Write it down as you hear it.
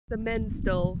the men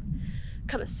still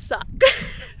kind of suck.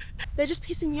 They're just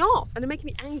pissing me off and they're making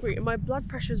me angry and my blood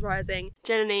pressure's rising.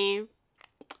 Jananie,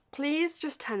 please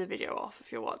just turn the video off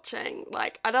if you're watching.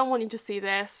 Like, I don't want you to see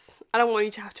this. I don't want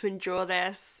you to have to endure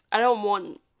this. I don't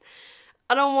want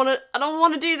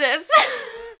to do this.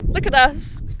 Look at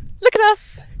us. Look at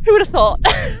us. Who would have thought?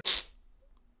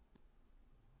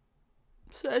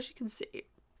 So as you can see,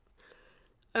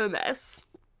 I'm a mess.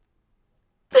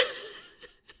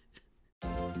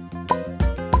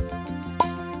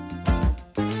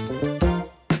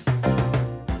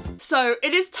 So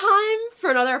it is time for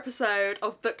another episode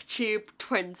of BookTube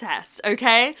Twin Test,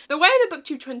 okay? The way the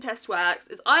BookTube Twin Test works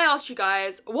is I asked you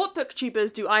guys what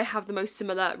booktubers do I have the most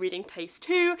similar reading taste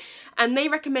to, and they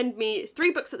recommend me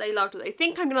 3 books that they loved that they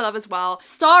think I'm gonna love as well.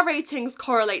 Star ratings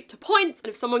correlate to points, and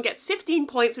if someone gets 15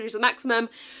 points, which is the maximum,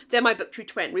 they're my BookTube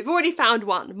twin. We've already found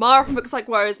one. Mara from Books Like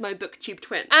War is my BookTube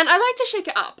twin. And I like to shake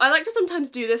it up. I like to sometimes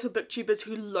do this with booktubers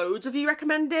who loads of you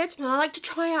recommended, and I like to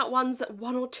try out ones that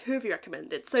 1 or 2 of you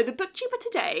recommended. So the booktuber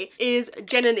today is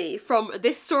Jananie from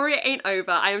This Story Ain't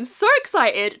Over. I am so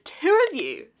excited. 2 of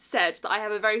you said that I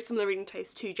have a very similar reading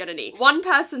taste to Jananie. 1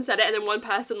 person said it and then 1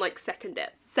 person like seconded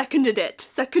it. So I'm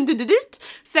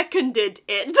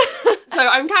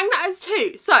counting that as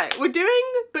 2. So we're doing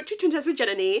BookTube Twin Test with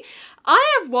Jananie.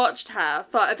 I have watched her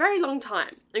for a very long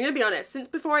time. I'm gonna be honest, since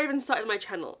before I even started my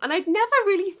channel, and I'd never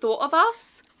really thought of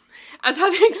us as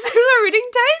having similar reading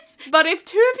tastes, but if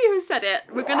 2 of you have said it,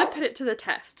 we're gonna put it to the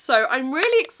test. So I'm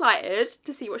really excited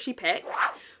to see what she picks.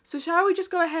 So shall we just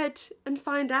go ahead and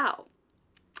find out?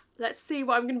 Let's see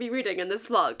what I'm gonna be reading in this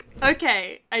vlog.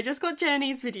 Okay, I just got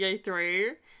Jananie's video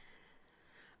through.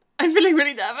 I'm feeling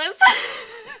really nervous.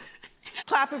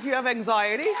 Clap if you have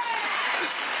anxiety.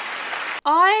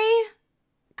 I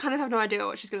kind of have no idea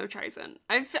what she's gonna have chosen.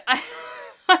 I feel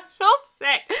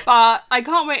sick, but I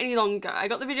can't wait any longer. I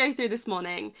got the video through this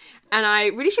morning and I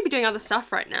really should be doing other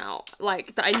stuff right now,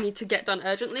 like that I need to get done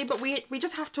urgently, but we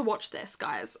just have to watch this,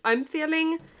 guys. I'm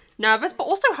feeling nervous but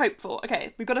also hopeful.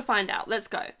 Okay, we've got to find out. Let's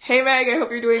go. Hey Meg, I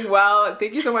hope you're doing well.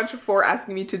 Thank you so much for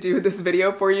asking me to do this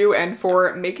video for you and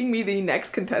for making me the next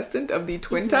contestant of the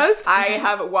twin test. I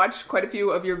have watched quite a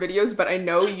few of your videos, but I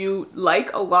know you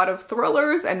like a lot of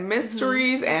thrillers and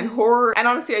mysteries and horror, and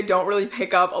honestly I don't really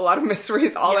pick up a lot of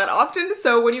mysteries all that often,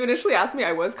 so when you initially asked me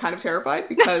I was kind of terrified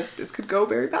because this could go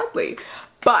very badly.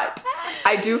 But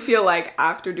I do feel like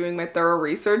after doing my thorough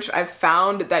research, I've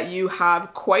found that you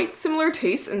have quite similar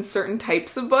tastes in certain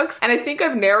types of books. And I think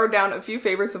I've narrowed down a few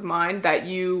favorites of mine that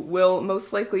you will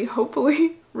most likely,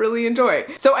 hopefully, really enjoy.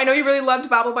 So I know you really loved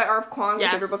Babel by R.F. Kuang, your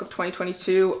favorite book of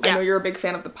 2022. I know you're a big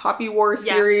fan of the Poppy War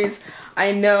series.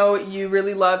 I know you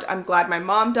really loved I'm Glad My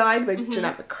Mom Died by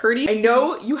Jeanette McCurdy. I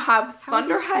know you have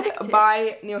Thunderhead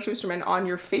by Neil Shusterman on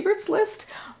your favorites list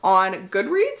on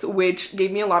Goodreads, which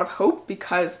gave me a lot of hope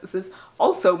because this is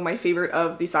also my favorite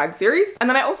of the side series. And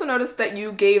then I also noticed that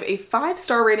you gave a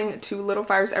 5-star rating to Little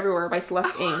Fires Everywhere by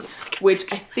Celeste Ng, which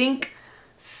I think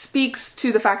speaks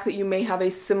to the fact that you may have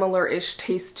a similar-ish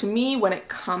taste to me when it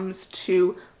comes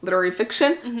to literary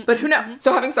fiction, but who knows?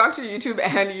 So having stalked your YouTube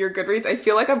and your Goodreads, I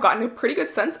feel like I've gotten a pretty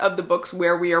good sense of the books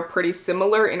where we are pretty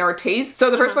similar in our taste. So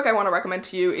the first book I want to recommend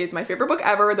to you is my favorite book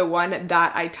ever, the one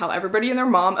that I tell everybody and their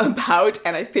mom about,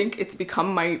 and I think it's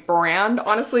become my brand,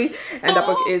 honestly, and that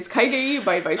book is Kaigei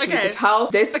by Vaishnavi Patel.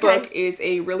 This book is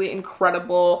a really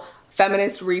incredible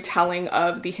feminist retelling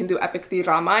of the Hindu epic the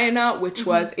Ramayana, which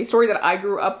was a story that I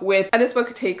grew up with. And this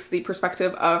book takes the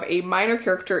perspective of a minor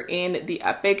character in the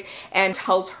epic and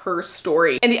tells her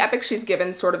story. In the epic, she's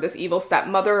given sort of this evil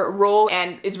stepmother role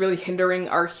and is really hindering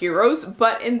our heroes.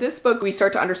 But in this book, we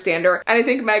start to understand her. And I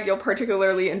think, Meg, you'll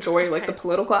particularly enjoy like the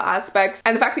political aspects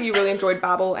and the fact that you really enjoyed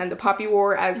Babel and the Poppy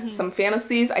War as some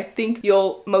fantasies. I think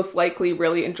you'll most likely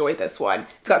really enjoy this one.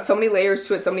 It's got so many layers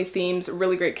to it, so many themes,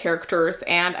 really great characters,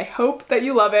 and I hope that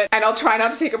you love it, and I'll try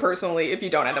not to take it personally if you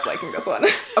don't end up liking this one.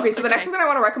 Okay, so the next book that I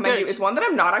want to recommend you is one that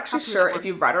I'm not actually sure if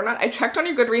you've read or not. I checked on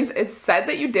your Goodreads, it said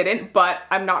that you didn't, but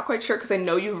I'm not quite sure because I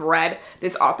know you've read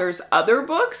this author's other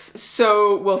books,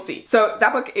 so we'll see. So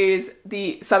that book is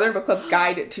The Southern Book Club's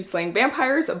Guide to Slaying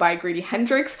Vampires by Grady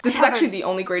Hendrix. This is actually the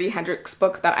only Grady Hendrix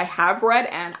book that I have read,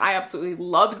 and I absolutely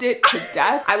loved it to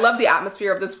death. I love the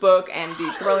atmosphere of this book and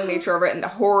the thrilling nature of it and the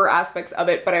horror aspects of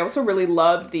it, but I also really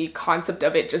love the concept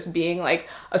of it just being like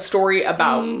a story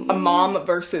about a mom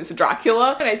versus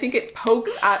Dracula. And I think it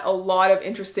pokes at a lot of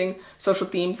interesting social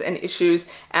themes and issues,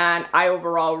 and I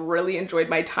overall really enjoyed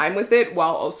my time with it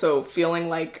while also feeling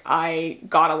like I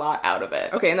got a lot out of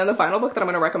it. Okay, and then the final book that I'm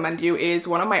going to recommend you is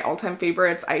one of my all-time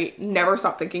favorites. I never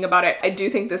stop thinking about it. I do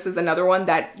think this is another one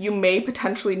that you may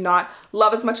potentially not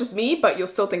love as much as me, but you'll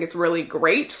still think it's really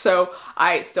great, so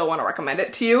I still want to recommend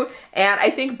it to you. And I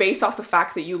think based off the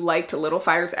fact that you liked Little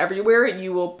Fires Everywhere,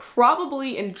 you will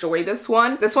probably enjoy this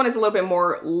one. This one is a little bit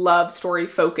more love story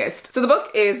focused. So the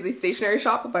book is The Stationery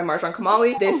Shop by Marjan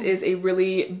Kamali. This is a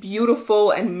really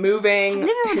beautiful and moving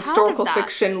historical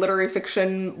fiction, literary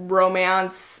fiction,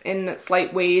 romance in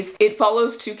slight ways. It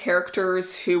follows two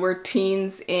characters who were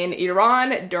teens in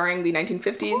Iran during the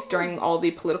 1950s, during all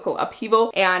the political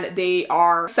upheaval, and they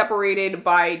are separated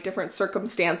by different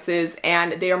circumstances,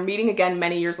 and they are meeting again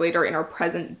many years later in our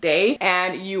present day,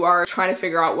 and you are trying to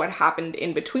figure out what happened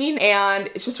in between. And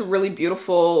it's just a really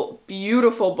beautiful,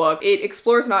 beautiful book. It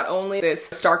explores not only this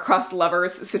star-crossed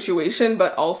lovers situation,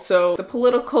 but also the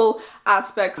political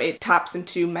aspect. It taps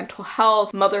into mental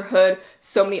health, motherhood,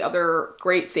 so many other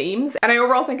great themes. And I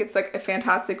overall think it's like a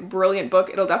fantastic, brilliant book.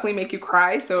 It'll definitely make you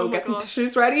cry, so get some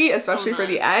tissues ready, especially for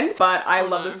the end. But I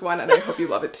love this one, and I hope you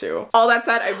love it too. All that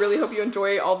said, I really hope you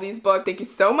enjoy all these books. Thank you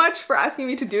so much for asking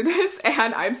me to do this,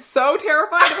 and I'm so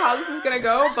terrified of how this is gonna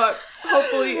go, but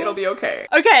hopefully it'll be okay.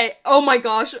 Okay, oh my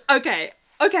gosh, okay.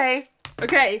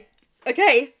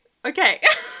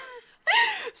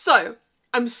 So,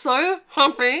 I'm so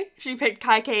happy she picked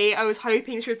Kaikeyi. I was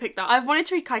hoping she would pick that. I've wanted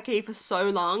to read Kaikeyi for so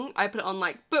long. I put it on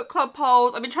like book club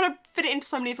polls. I've been trying to fit it into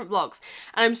so many different vlogs,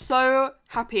 and I'm so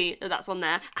happy that that's on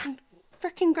there. And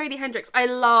freaking Grady Hendrix. I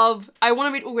want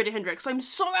to read all Grady Hendrix, so I'm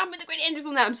so happy that Grady Hendrix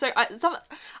on there.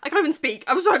 I can't even speak.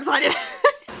 I'm so excited.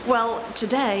 Well,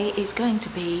 today is going to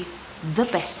be the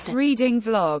best reading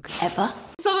vlog ever.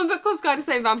 Southern Book Club's Guide to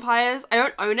Slaying Vampires. I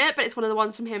don't own it, but it's one of the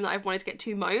ones from him that I've wanted to get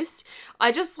to most.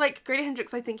 I just like Grady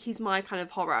Hendrix. I think he's my kind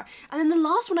of horror. And then the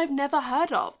last one I've never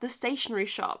heard of, The Stationery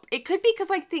Shop. It could be because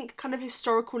I think kind of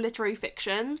historical literary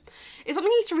fiction is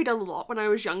something I used to read a lot when I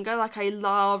was younger. Like I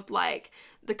loved like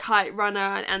The Kite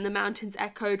Runner and The Mountains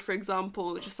Echoed, for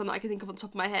example, which is something I can think of on the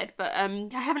top of my head. But I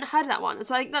haven't heard of that one. And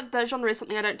so I think that the genre is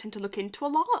something I don't tend to look into a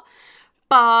lot.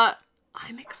 But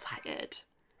I'm excited.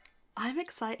 I'm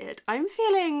excited. I'm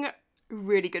feeling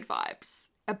really good vibes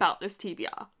about this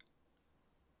TBR.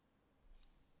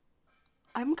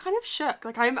 I'm kind of shook.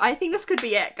 Like I think this could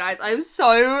be it, guys. I'm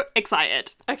so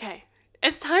excited. Okay,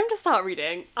 it's time to start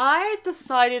reading. I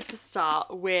decided to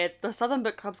start with the Southern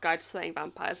Book Club's Guide to Slaying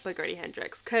Vampires by Grady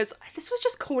Hendrix because this was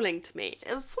just calling to me.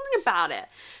 There was something about it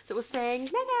that was saying,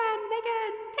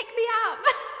 Megan, pick me up.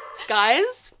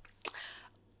 Guys,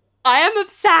 I am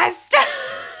obsessed.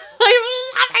 I'm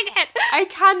loving it. I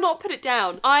cannot put it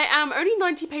down. I am only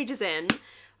 90 pages in.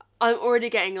 I'm already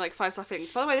getting like 5-star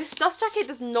feelings. By the way, this dust jacket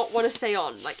does not want to stay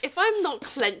on. Like if I'm not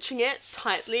clenching it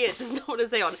tightly, it does not want to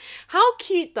stay on. How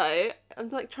cute though.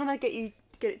 I'm like trying to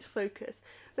get it to focus.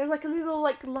 There's like a little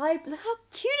like library. How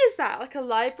cute is that? Like a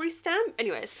library stamp?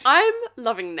 Anyways, I'm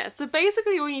loving this. So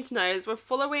basically all you need to know is we're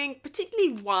following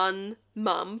particularly one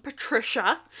mum,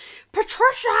 Patricia,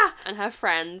 and her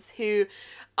friends who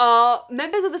are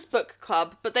members of this book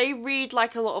club, but they read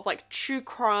like a lot of like true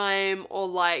crime or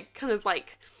like kind of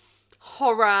like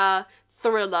horror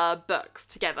thriller books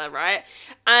together, right?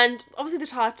 And obviously the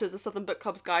title is The Southern Book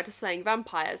Club's Guide to Slaying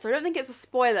Vampires, so I don't think it's a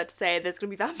spoiler to say there's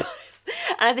gonna be vampires.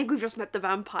 And I think we've just met the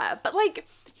vampire, but like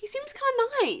he seems kind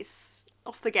of nice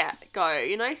off the get-go,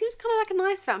 you know? He seems kind of like a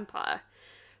nice vampire,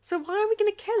 so why are we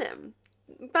gonna kill him?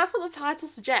 That's what the title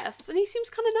suggests, and he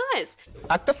seems kind of nice.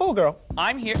 Act the fool, girl.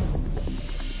 I'm here.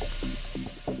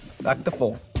 Act the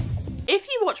fool. If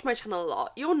you watch my channel a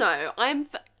lot, you'll know I'm,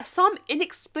 for some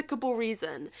inexplicable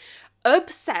reason,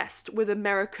 obsessed with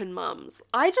American mums.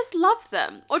 I just love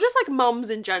them. Or just like mums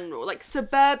in general, like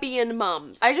suburban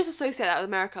mums. I just associate that with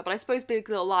America, but I suppose Big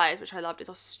Little Lies, which I loved, is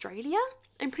Australia?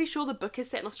 I'm pretty sure the book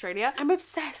is set in Australia. I'm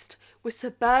obsessed with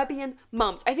suburban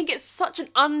mums. I think it's such an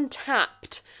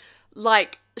untapped,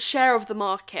 like, share of the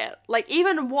market. Like,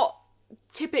 even what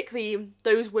typically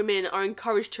those women are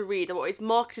encouraged to read or what is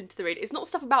marketed to the read, it's not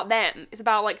stuff about them. It's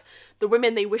about like the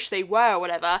women they wish they were or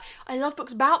whatever. I love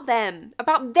books about them.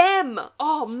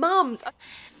 Oh, mums.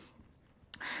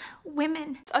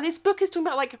 Women. This book is talking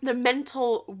about like the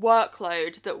mental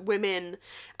workload that women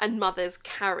and mothers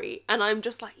carry, and I'm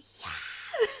just like, yes,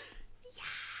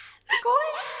 call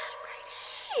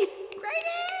it out,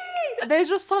 Grady. There's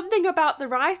just something about the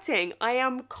writing. I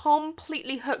am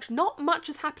completely hooked. Not much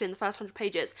has happened in the first 100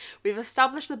 pages. We've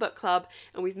established the book club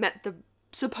and we've met the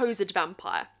supposed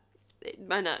vampire.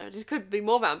 I know, it could be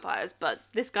more vampires, but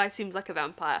this guy seems like a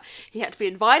vampire. He had to be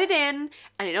invited in,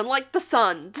 and he doesn't like the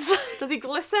sun. Does he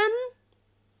glisten?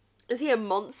 Is he a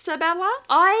monster, Bella?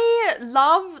 I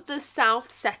love the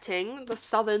south setting, the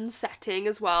southern setting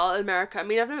as well in America. I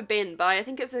mean, I've never been, but I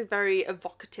think it's a very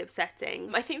evocative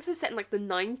setting. I think this is set in like the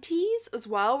 90s as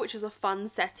well, which is a fun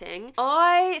setting.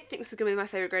 I think this is gonna be my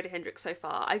favorite Grady Hendrix so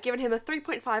far. I've given him a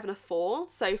 3.5 and a 4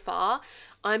 so far.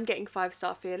 I'm getting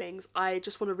 5-star feelings. I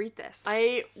just want to read this.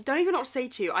 I don't even know what to say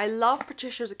to you. I love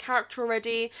Patricia as a character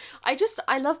already. I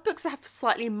love books that have a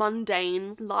slightly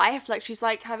mundane life. Like she's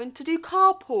like having to do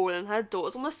carpool and her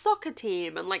daughter's on the soccer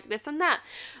team and like this and that.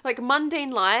 Like mundane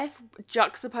life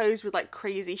juxtaposed with like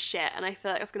crazy shit, and I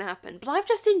feel like that's gonna happen. But I've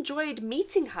just enjoyed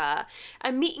meeting her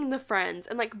and meeting the friends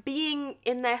and like being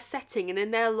in their setting and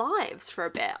in their lives for a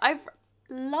bit. I've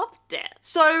loved it.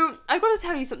 So I've got to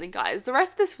tell you something, guys. The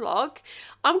rest of this vlog,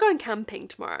 I'm going camping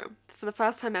tomorrow for the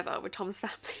first time ever with Tom's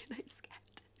family, and I'm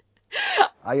scared.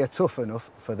 Are you tough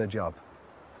enough for the job?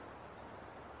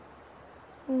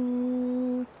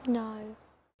 No.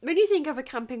 When you think of a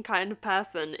camping kind of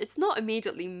person, it's not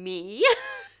immediately me.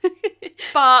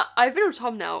 But I've been with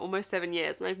Tom now almost 7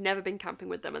 years, and I've never been camping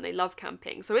with them, and they love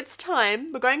camping. So it's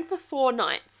time. We're going for 4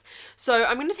 nights. So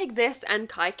I'm going to take this and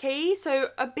Kaiki. So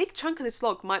a big chunk of this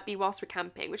vlog might be whilst we're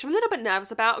camping, which I'm a little bit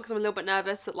nervous about, because I'm a little bit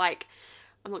nervous that like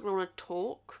I'm not going to want to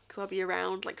talk, because I'll be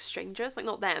around like strangers, like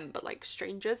not them, but like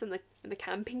strangers in the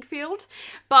camping field.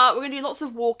 But we're going to do lots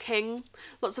of walking,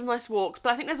 lots of nice walks,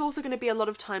 but I think there's also going to be a lot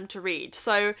of time to read.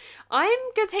 So I'm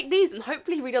going to take these and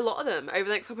hopefully read a lot of them over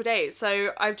the next couple of days.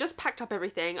 So I've just packed up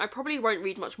everything. I probably won't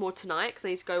read much more tonight because I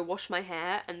need to go wash my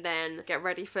hair and then get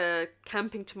ready for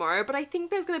camping tomorrow. But I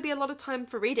think there's going to be a lot of time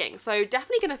for reading. So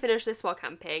definitely going to finish this while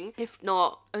camping, if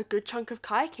not a good chunk of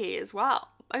Kaiki as well.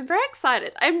 I'm very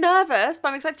excited. I'm nervous, but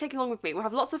I'm excited to take it along with me. We'll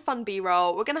have lots of fun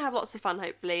B-roll. We're going to have lots of fun,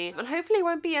 hopefully. And hopefully it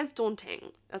won't be as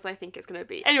daunting as I think it's going to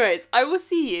be. Anyways, I will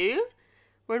see you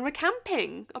when we're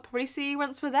camping. I'll probably see you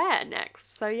once we're there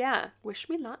next. So yeah, wish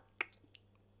me luck.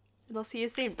 And I'll see you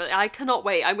soon. But I cannot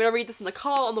wait. I'm going to read this in the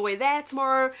car on the way there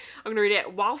tomorrow. I'm going to read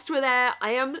it whilst we're there.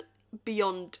 I am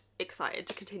beyond excited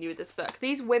to continue with this book.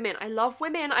 These women, I love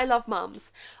women. I love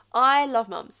mums. I love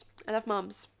mums. I love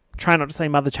mums. Try not to say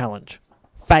mother challenge.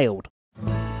 Failed. I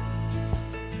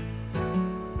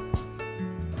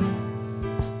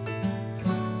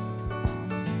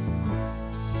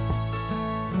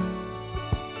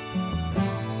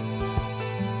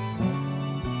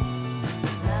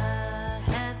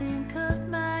haven't cut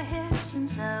my hair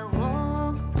since I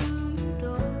walked through your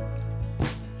door.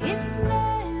 It's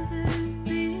never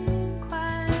been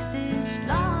quite this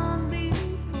long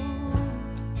before.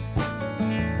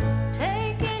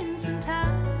 Taking some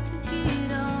time to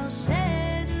get all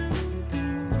settled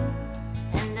in,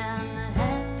 and I'm the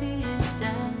happiest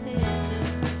I've ever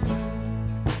been.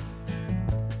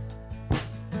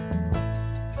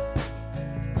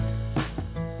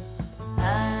 I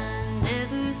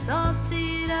never thought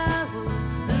that I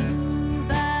would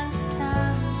move out of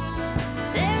town.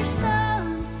 There's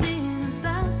something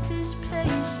about this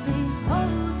place that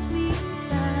holds me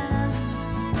down.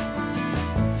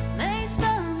 Made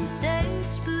some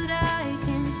mistakes, but I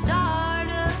can start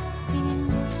again,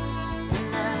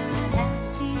 and I'm the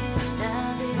happiest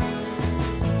I've ever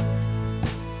been.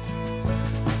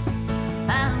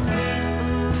 I'm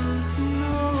grateful to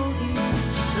know you,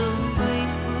 so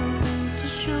grateful to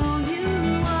show you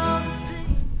all the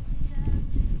things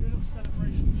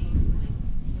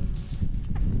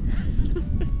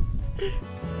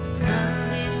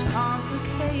love is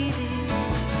complicated,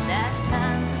 and at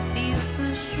times I feel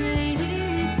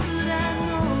frustrated, but I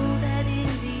know that in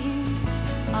the end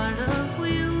our love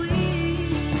will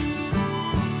win,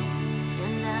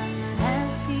 and I'm the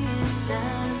happiest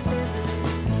I've ever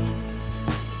been.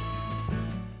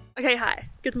 Okay, hi.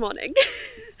 Good morning.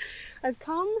 I've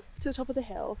come to the top of the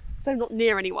hill, so I'm not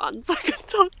near anyone, so I can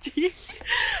talk to you.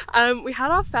 We had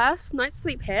our first night's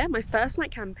sleep here, my first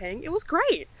night camping. It was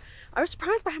great. I was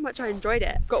surprised by how much I enjoyed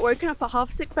it. Got woken up at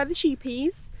 6:30 by the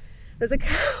sheepies. There's a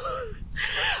cow.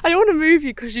 I don't want to move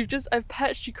you because I've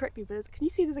perched you correctly, but can you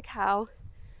see there's a cow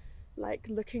like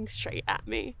looking straight at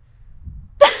me?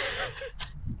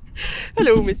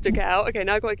 Hello, Mr. Cow. Okay,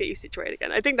 now I've got to get you situated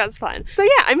again. I think that's fine. So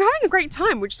yeah, I'm having a great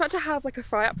time. We're just about to have like a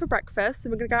fry up for breakfast,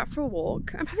 and we're gonna go out for a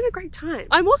walk. I'm having a great time.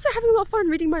 I'm also having a lot of fun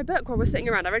reading my book while we're sitting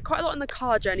around. I read quite a lot on the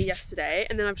car journey yesterday,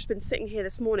 and then I've just been sitting here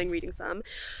this morning reading some.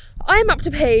 I'm up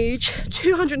to page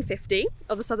 250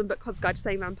 of the Southern Book Club's Guide to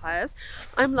Slaying Vampires.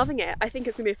 I'm loving it. I think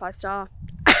it's gonna be a 5-star.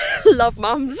 Love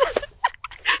mums.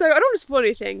 So I don't want to spoil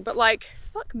anything, but like,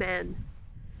 fuck men.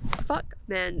 fuck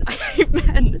men. I hate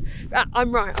men.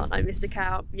 I'm right, aren't I, Mr.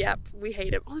 Cow? Yep, we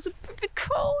hate him. Oh, there's a baby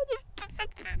cow.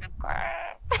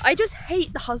 I just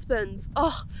hate the husbands.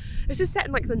 Oh, this is set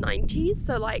in like the 90s,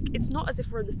 so like it's not as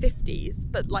if we're in the 50s,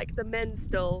 but like the men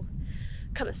still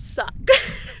kind of suck.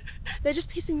 They're just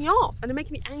pissing me off and they're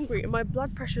making me angry and my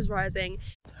blood pressure's rising.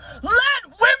 Let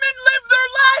women live their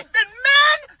life and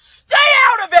men stay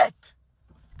out of it!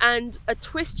 And a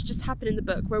twist just happened in the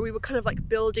book where we were kind of like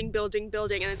building, and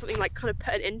then something like kind of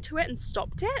put an end to it and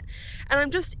stopped it.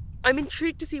 And I'm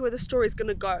intrigued to see where the story is going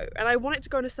to go. And I want it to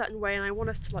go in a certain way and I want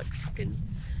us to like fucking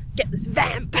get this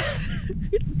vamp.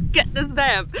 Let's get this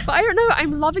vamp. But I don't know,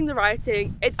 I'm loving the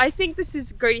writing. I think this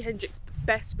is Grady Hendrix'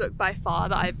 best book by far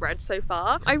that I've read so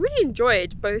far. I really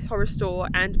enjoyed both Horror Store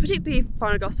and particularly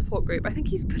Final Girl Support Group. I think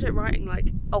he's good at writing like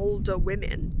older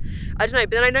women. I don't know,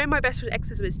 but then I know My Best Friend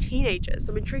Exorcism is teenagers,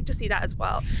 so I'm intrigued to see that as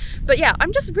well. But yeah,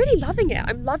 I'm just really loving it.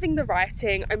 I'm loving the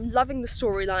writing, I'm loving the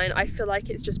storyline. I feel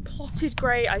like it's just plotted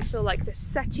great. I feel like the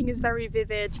setting is very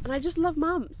vivid and I just love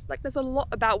mums. Like there's a lot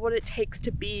about what it takes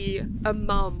to be a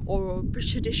mum or a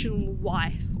traditional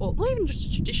wife, or not even just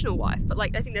a traditional wife, but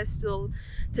like I think there's still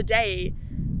today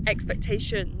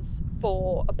expectations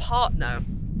for a partner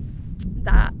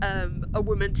that a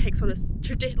woman takes on a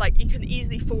tradition. Like you can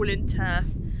easily fall into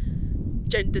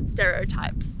gendered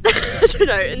stereotypes. I don't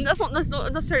know, and that's not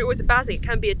necessarily always a bad thing. It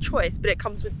can be a choice, but it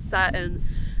comes with certain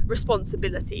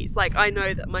responsibilities. Like I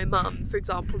know that my mum, for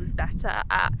example, is better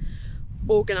at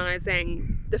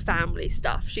organising the family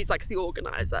stuff. She's like the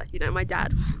organizer, you know. My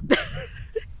dad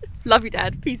love you,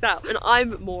 Dad, peace out. And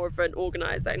I'm more of an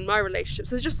organizer in my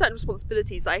relationships. There's just certain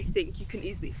responsibilities I think you can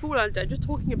easily fall under. Just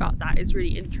talking about that is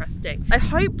really interesting. I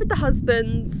hope that the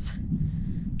husbands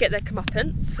get their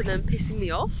comeuppance for them pissing me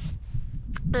off,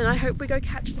 and I hope we go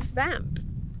catch this vamp.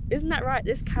 Isn't that right?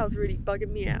 This cow's really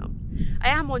bugging me out. I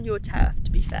am on your turf,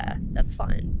 to be fair. That's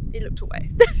fine. He looked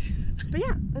away. But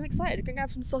yeah, I'm excited. We're gonna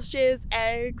have some sausages,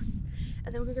 eggs,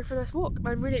 and then we're gonna go for a nice walk.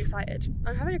 I'm really excited.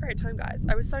 I'm having a great time, guys.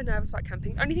 I was so nervous about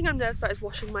camping. The only thing I'm nervous about is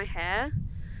washing my hair.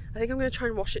 I think I'm gonna try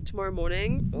and wash it tomorrow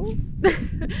morning.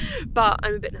 But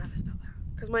I'm a bit nervous about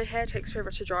that because my hair takes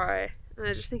forever to dry and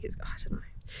I just think it's, I don't know.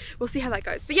 We'll see how that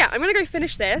goes. But yeah, I'm gonna go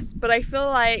finish this, but I feel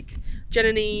like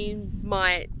Jananie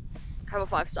might have a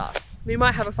 5-star. We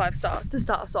might have a 5-star to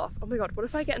start us off. Oh my god, what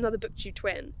if I get another booktube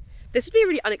twin? This would be a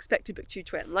really unexpected booktube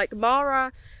twin. Like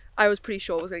Mara, I was pretty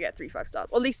sure was gonna get 3 5-stars,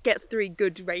 or at least get 3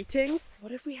 good ratings.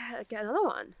 What if we get another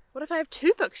one? What if I have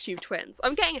 2 booktube twins?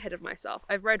 I'm getting ahead of myself.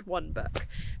 I've read 1 book,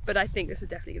 but I think this is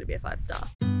definitely gonna be a 5-star.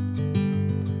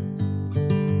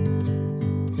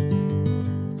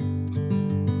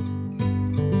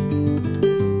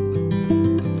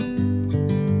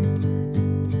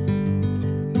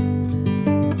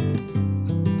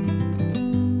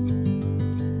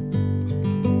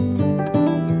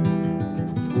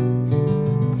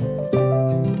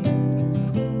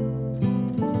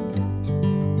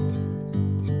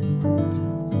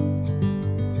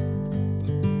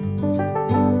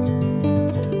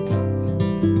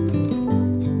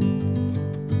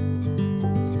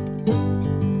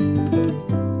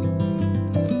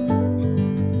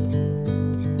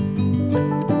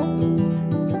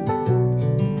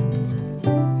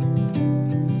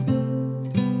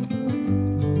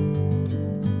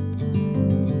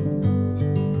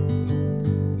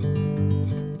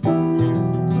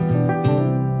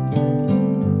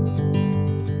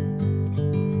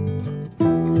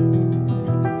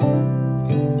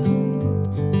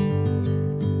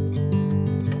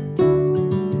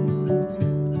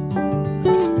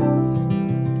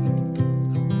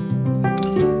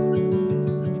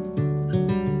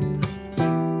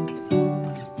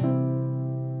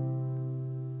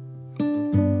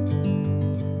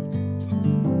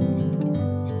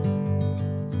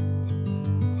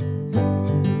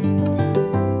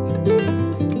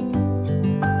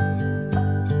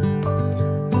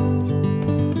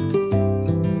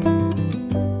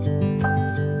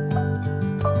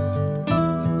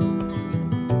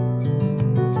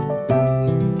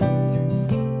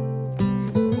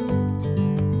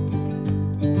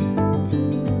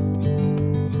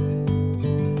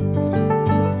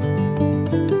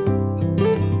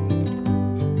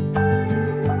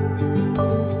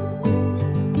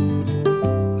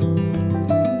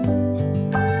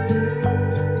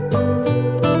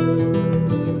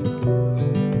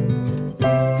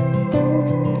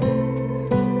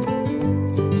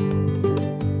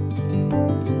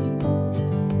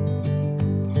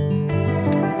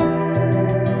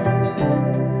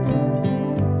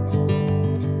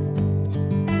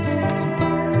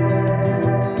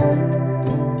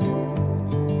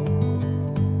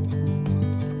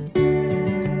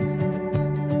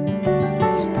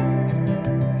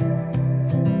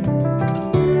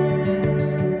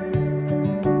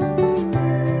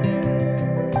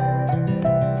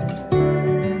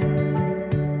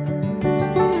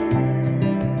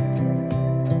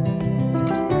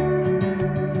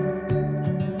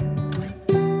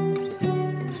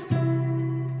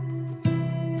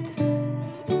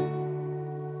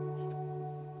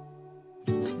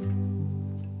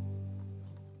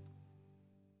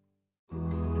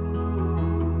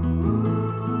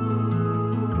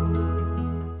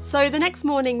 So the next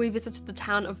morning we visited the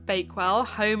town of Bakewell,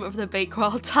 home of the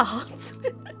Bakewell tart.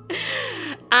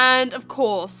 And of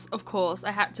course,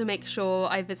 I had to make sure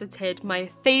I visited my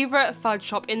favourite fudge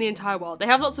shop in the entire world. They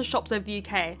have lots of shops over the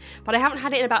UK, but I haven't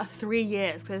had it in about 3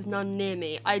 years because there's none near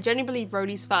me. I genuinely believe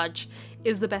Rhodey's fudge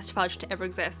is the best fudge to ever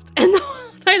exist in the world.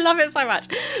 I love it so much.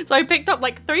 So I picked up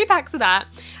like 3 packs of that,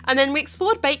 and then we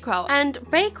explored Bakewell. And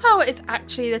Bakewell is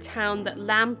actually the town that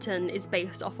Lambton is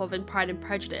based off of in Pride and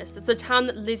Prejudice. It's the town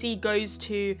that Lizzie goes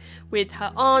to with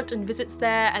her aunt and visits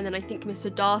there, and then I think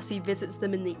Mr. Darcy visits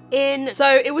them in the inn.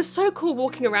 So it was so cool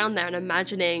walking around there and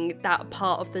imagining that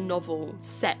part of the novel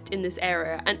set in this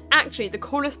area. And actually the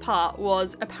coolest part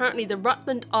was apparently the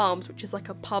Rutland Arms, which is like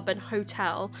a pub and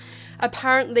hotel.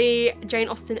 Apparently Jane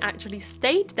Austen actually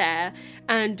stayed there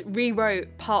and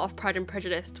rewrote part of Pride and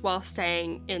Prejudice while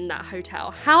staying in that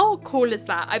hotel. How cool is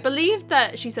that? I believe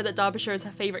that she said that Derbyshire is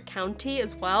her favourite county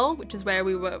as well, which is where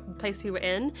the place we were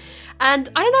in. And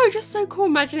I don't know, just so cool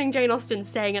imagining Jane Austen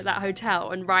staying at that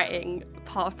hotel and writing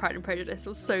part of Pride and Prejudice. It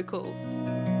was so cool.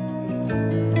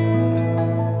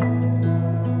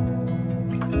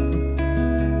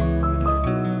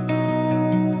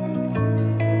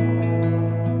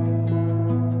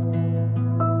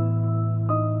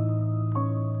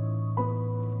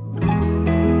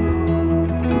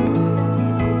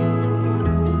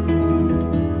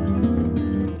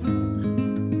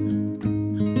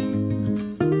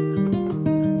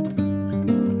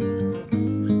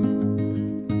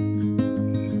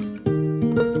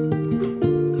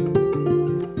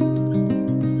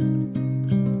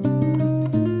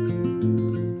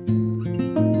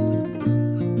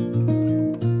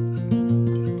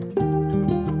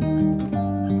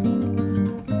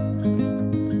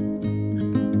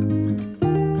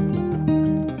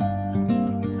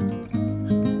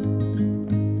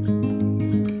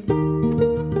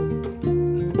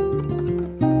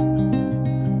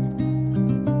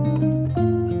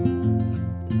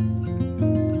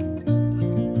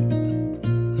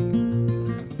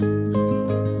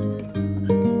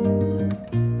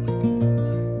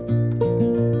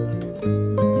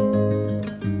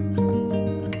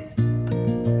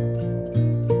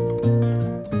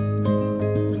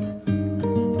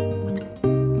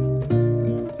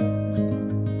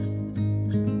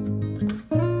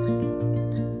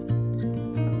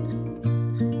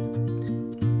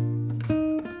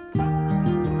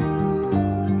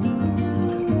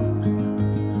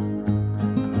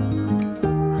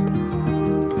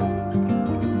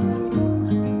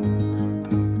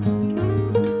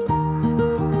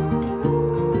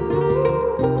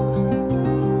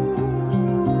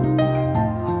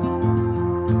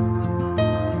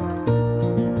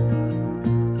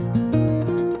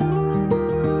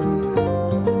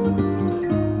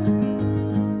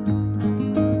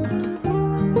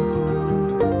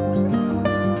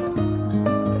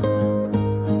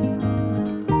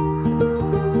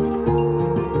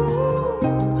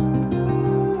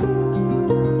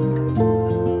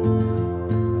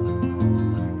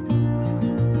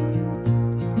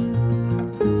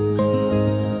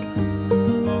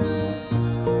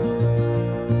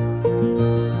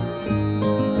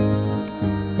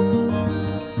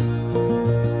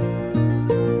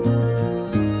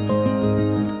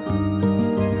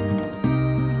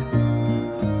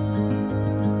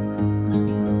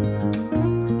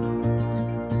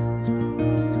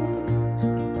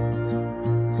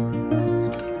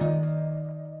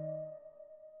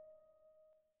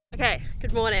 Okay,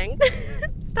 good morning.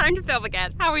 It's time to film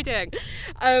again. How are we doing?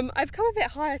 I've come a bit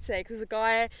higher today because there's a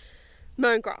guy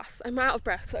mowing grass. I'm out of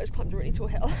breath because I just climbed a really tall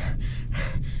hill.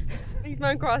 He's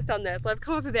mowing grass down there, so I've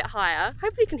come up a bit higher.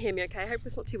 Hopefully you can hear me okay. Hope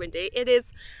it's not too windy. It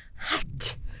is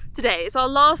hot today. It's our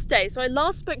last day. So I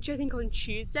last spoke to you I think on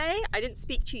Tuesday. I didn't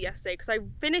speak to you yesterday because I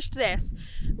finished this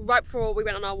right before we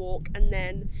went on our walk, and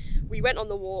then we went on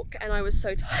the walk and I was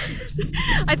so tired.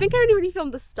 I think I only really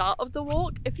filmed the start of the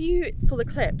walk. If you saw the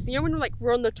clips, you know when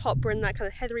we're on the top, we're in that kind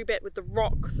of heathery bit with the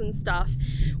rocks and stuff.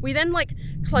 We then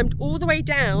climbed all the way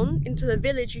down into the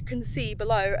village you can see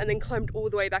below, and then climbed all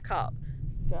the way back up.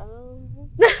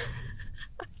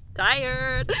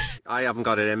 Tired. I haven't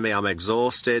got it in me. I'm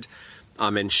exhausted,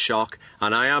 I'm in shock,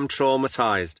 and I am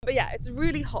traumatized. But yeah, it's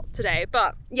really hot today.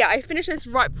 But yeah, I finished this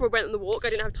right before we went on the walk. I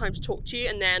didn't have time to talk to you,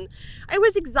 and then I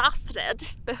was exhausted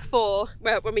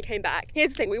when we came back.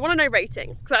 Here's the thing, we want to know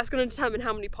ratings because that's going to determine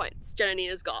how many points Jananie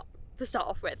has got to start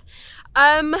off with.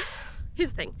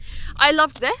 Here's the thing, I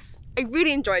loved this. I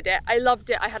really enjoyed it. I loved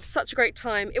it. I had such a great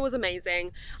time. It was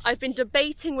amazing. I've been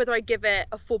debating whether I give it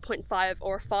a 4.5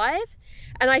 or a 5.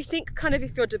 And I think kind of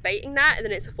if you're debating that, and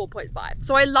then it's a 4.5.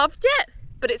 So I loved it,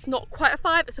 but it's not quite a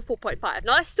 5, it's a 4.5.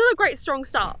 Now that's still a great strong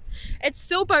start. It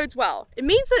still bodes well. It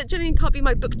means that Jananie can't be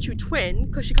my booktube twin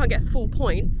because she can't get full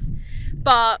points,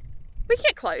 but we can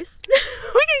get close.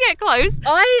 We can get close.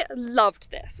 I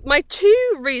loved this. My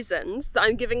 2 reasons that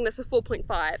I'm giving this a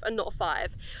 4.5 and not a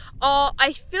 5 are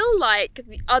I feel like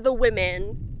the other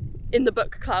women in the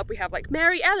book club, we have like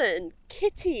Mary Ellen,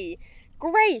 Kitty,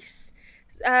 Grace,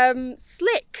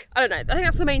 Slick, I don't know, I think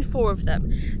that's the main 4 of them.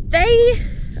 They,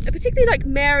 particularly like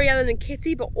Mary Ellen and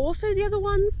Kitty, but also the other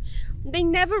ones, they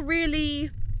never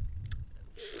really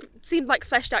seemed like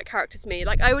fleshed out characters to me.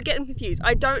 Like I would get them confused.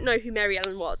 I don't know who Mary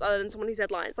Ellen was other than someone who said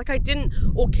lines. Like I didn't,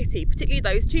 or Kitty, particularly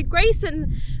those 2. Grace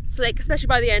and Slick, especially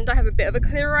by the end, I have a bit of a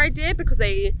clearer idea because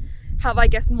they have, I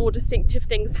guess, more distinctive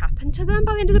things happen to them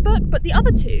by the end of the book. But the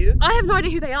other 2, I have no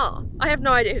idea who they are. I have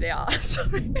no idea who they are.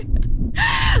 Sorry.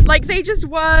 Like they just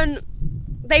weren't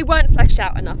fleshed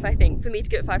out enough, I think, for me to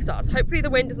give it 5 stars. Hopefully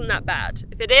the wind isn't that bad.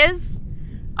 If it is,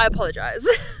 I apologise.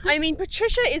 I mean,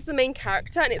 Patricia is the main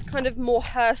character and it's kind of more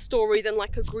her story than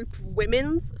like a group of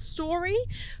women's story.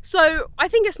 So I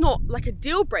think it's not like a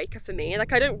deal breaker for me.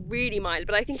 Like I don't really mind,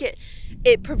 but I think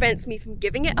it prevents me from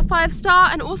giving it a 5 star.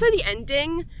 And also the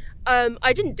ending,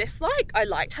 I didn't dislike. I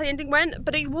liked how the ending went,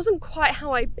 but it wasn't quite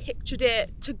how I pictured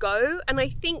it to go. And I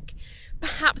think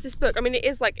perhaps this book, I mean, it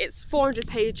is like, it's 400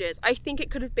 pages. I think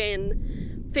it could have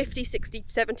been 50, 60,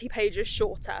 70 pages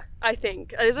shorter, I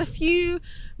think. There's a few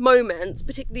moments,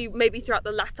 particularly maybe throughout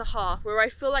the latter half, where I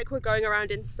feel like we're going around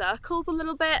in circles a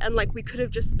little bit and like we could have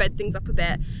just sped things up a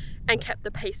bit and kept the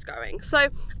pace going. So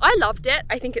I loved it.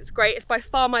 I think it's great. It's by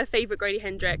far my favourite Grady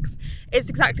Hendrix. It's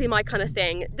exactly my kind of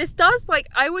thing. This does, like,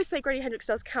 I always say Grady Hendrix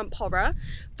does camp horror,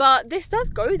 but this does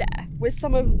go there with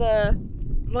some of the,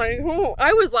 like,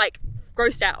 I was like,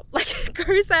 grossed out. Like it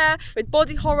goes there with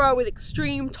body horror, with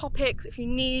extreme topics. If you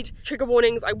need trigger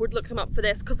warnings, I would look them up for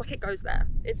this because like it goes there.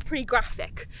 It's pretty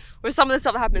graphic with some of the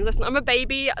stuff that happens. Listen, I'm a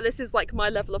baby. This is like my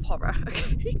level of horror,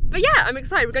 okay? But yeah, I'm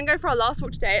excited. We're gonna go for our last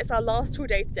walk today. It's our last full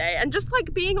day today. And just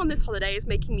like being on this holiday is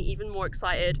making me even more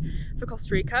excited for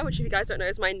Costa Rica, which if you guys don't know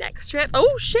is my next trip.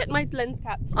 Oh shit, my lens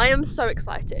cap. I am so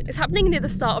excited. It's happening near the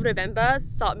start of November,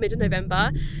 mid of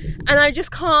November. And I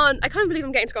can't believe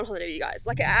I'm getting to go on holiday with you guys.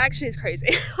 Like it actually is crazy.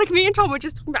 Like me and Tom were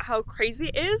just talking about how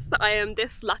crazy it is that I am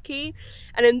this lucky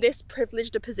and in this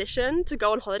privileged a position to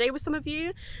go on holiday with some of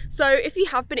you. So if you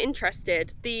have been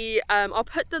interested, I'll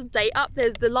put the date up.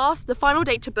 There's the final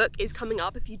date to book is coming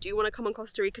up if you do want to come on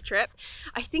Costa Rica trip.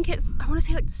 I think it's, I want to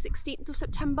say like the 16th of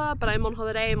September, but I'm on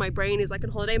holiday and my brain is like in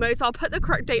holiday mode. So I'll put the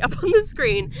correct date up on the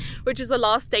screen, which is the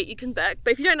last date you can book.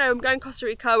 But if you don't know, I'm going to Costa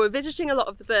Rica. We're visiting a lot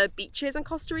of the beaches in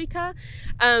Costa Rica,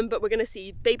 but we're going to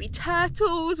see baby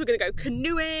turtles. We're going to go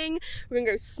canoeing. We're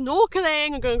gonna go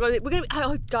snorkeling.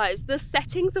 Oh guys, the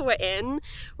settings that we're in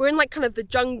like kind of the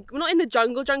jungle. We're not in the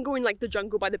jungle, we're in like the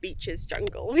jungle by the beaches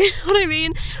jungle. You know what I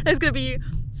mean? There's gonna be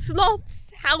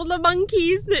sloths, howler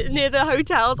monkeys near the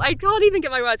hotels. I can't even get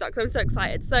my words out because I'm so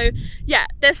excited. So yeah,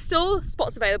 there's still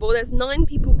spots available. There's 9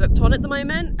 people booked on at the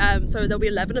moment. So there'll be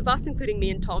 11 of us, including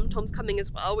me and Tom. Tom's coming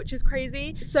as well, which is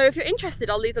crazy. So if you're interested,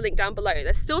 I'll leave the link down below.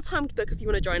 There's still time to book if you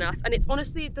want to join us. And it's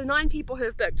honestly, the 9 people who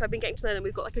have booked, I've been getting to know them.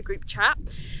 We've got like a group chat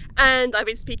and I've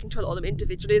been speaking to a lot of them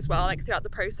individually as well, like throughout the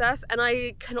process. And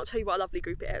I cannot tell you what a lovely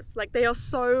group it is. Like they all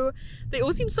seem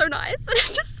so nice. And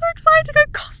I'm just so excited to go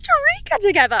Costa Rica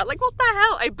together. Like what the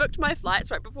hell? I booked my flights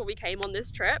right before we came on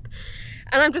this trip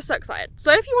and I'm just so excited.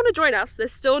 So if you want to join us,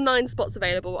 there's still 9 spots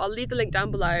available. I'll leave the link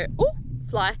down below. Oh,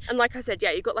 fly. And like I said,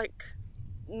 yeah, you've got like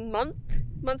month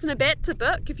and a bit to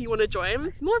book if you want to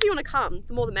join. The more of you want to come,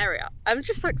 the more the merrier. I'm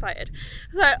just so excited.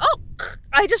 So, oh,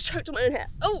 I just choked on my own hair.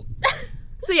 Oh.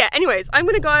 So yeah, anyways, we're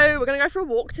gonna go for a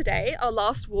walk today, our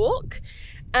last walk,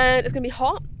 and it's gonna be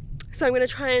hot. So I'm gonna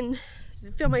try and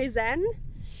feel my zen.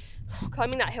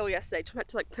 Climbing that hill yesterday, Tom had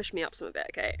to like push me up some of it,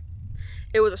 okay?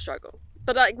 It was a struggle.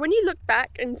 But like when you look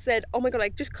back and said, oh my God, I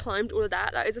just climbed all of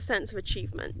that, that is a sense of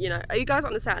achievement, you know? You guys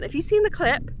understand? If you've seen the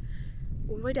clip,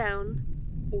 all the way down,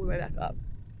 all the way back up.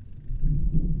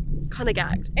 Kind of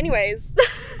gagged. Anyways,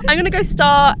 I'm gonna go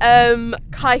start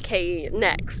Kaike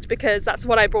next because that's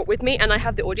what I brought with me and I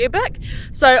have the audiobook.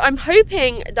 So I'm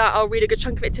hoping that I'll read a good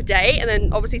chunk of it today and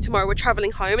then obviously tomorrow we're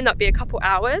traveling home and that'll be a couple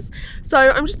hours. So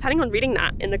I'm just planning on reading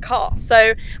that in the car.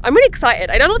 So I'm really excited.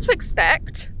 I don't know what to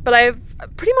expect, but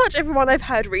pretty much everyone I've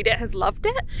heard read it has loved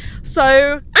it. So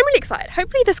I'm really excited.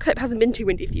 Hopefully this clip hasn't been too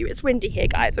windy for you. It's windy here,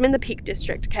 guys. I'm in the Peak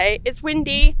District, okay? It's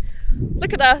windy.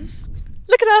 Look at us.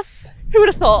 Look at us. Who would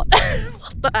have thought?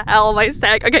 What the hell am I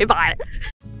saying? Okay, bye.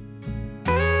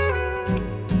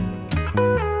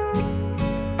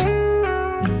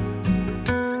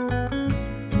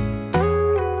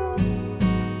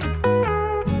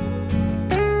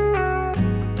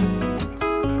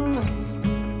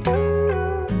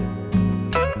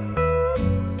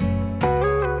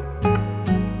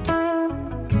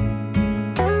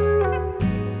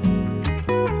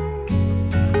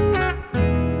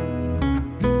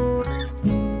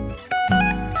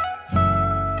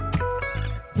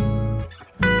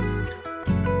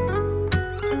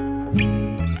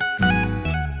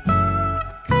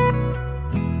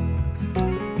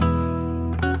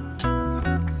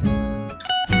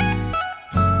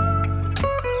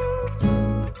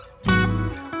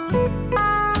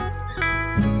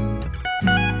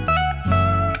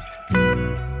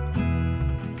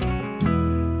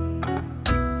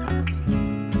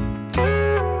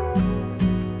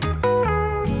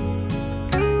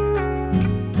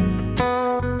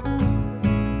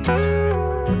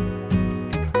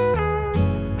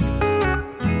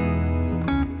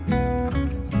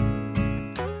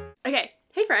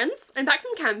 friends, I'm back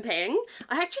from camping.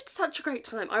 I actually had such a great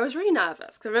time. I was really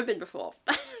nervous because I've never been before.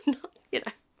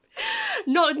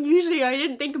 Not usually, I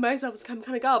didn't think of myself as some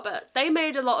kind of girl, but they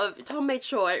made Tom made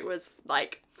sure it was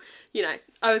like, you know,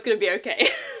 I was gonna be okay.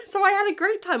 So I had a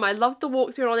great time. I loved the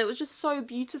walks we were on. It was just so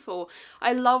beautiful.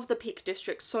 I love the Peak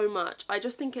District so much. I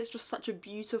just think it's just such a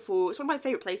beautiful, it's one of my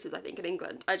favourite places, I think, in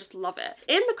England. I just love it.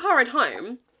 In the car ride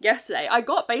home yesterday, I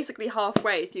got basically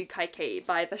halfway through Kaikeyi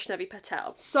by Vaishnavi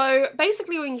Patel. So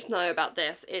basically all you need to know about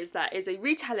this is that it's a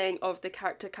retelling of the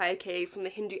character Kaikeyi from the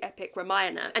Hindu epic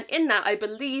Ramayana. And in that, I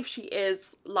believe she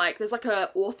is like, there's like a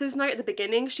author's note at the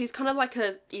beginning. She's kind of like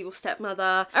a evil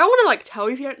stepmother. I don't want to like tell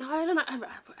you if you don't know. I don't know.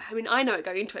 I mean, I know it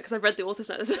going into it because I've read the author's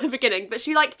note at the beginning, but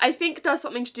she like, I think does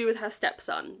something to do with her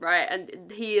stepson, right?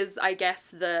 And he is, I guess,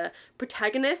 the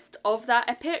protagonist of that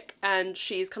epic, and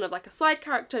she's kind of like a side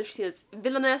character. She's seen as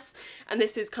villainous, and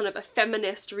this is kind of a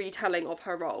feminist retelling of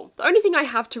her role. The only thing I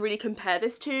have to really compare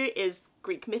this to is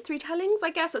Greek myth retellings,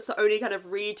 I guess. It's the only kind of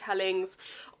retellings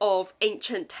of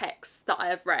ancient texts that I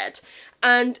have read.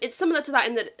 And it's similar to that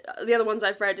in that the other ones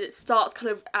I've read, it starts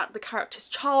kind of at the character's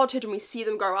childhood and we see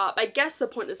them grow up. I guess the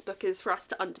point of this book is for us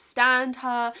to understand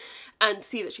her and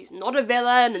see that she's not a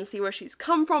villain and see where she's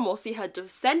come from, or see her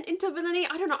descent into villainy.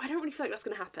 I don't know, I don't really feel like that's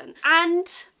going to happen.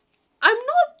 And I'm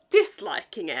not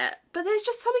disliking it, but there's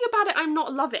just something about it I'm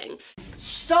not loving.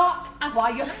 Stop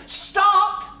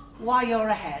while you're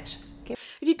ahead. If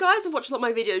you guys have watched a lot of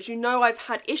my videos, you know I've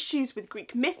had issues with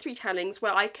Greek myth retellings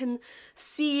where I can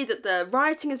see that the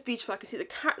writing is beautiful, I can see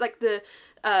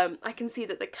I can see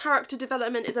that the character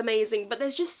development is amazing, but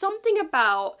there's just something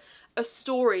about a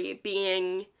story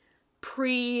being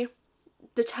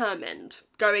predetermined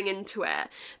going into it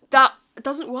that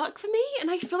doesn't work for me,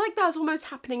 and I feel like that's almost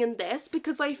happening in this,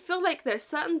 because I feel like there's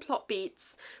certain plot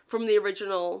beats from the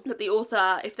original that the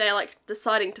author, if they're like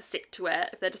deciding to stick to it,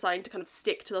 if they're deciding to kind of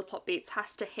stick to the plot beats,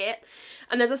 has to hit,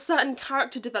 and there's a certain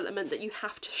character development that you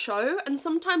have to show, and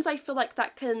sometimes I feel like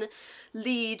that can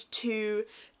lead to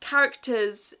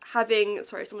characters having,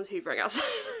 sorry, someone's hoovering outside,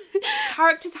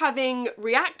 characters having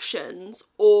reactions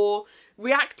or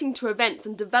reacting to events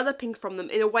and developing from them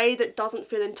in a way that doesn't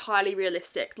feel entirely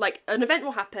realistic. Like, an event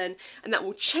will happen and that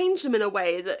will change them in a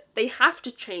way that they have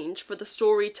to change for the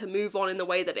story to move on in the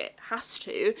way that it has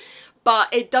to,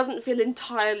 but it doesn't feel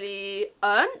entirely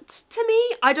earned to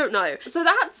me. I don't know. So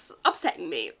that's upsetting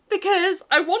me because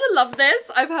I want to love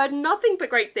this. I've heard nothing but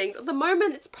great things. At the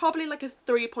moment, it's probably like a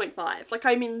 3.5. Like,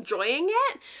 I'm enjoying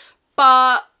it,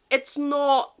 but it's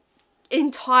not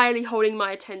entirely holding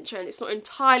my attention. It's not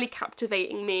entirely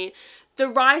captivating me. The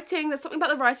writing, there's something about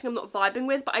the writing I'm not vibing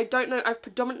with, but I don't know. I've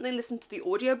predominantly listened to the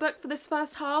audiobook for this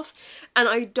first half, and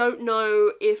I don't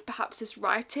know if perhaps this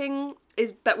writing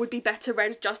would be better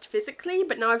read just physically,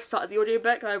 but now I've started the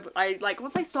audiobook, I like,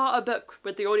 once I start a book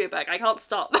with the audiobook, I can't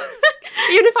stop.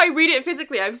 Even if I read it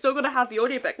physically, I've still got to have the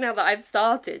audiobook now that I've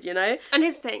started, you know? And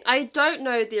here's the thing, I don't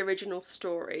know the original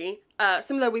story.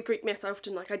 Similar with Greek myths, I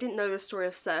didn't know the story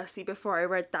of Circe before I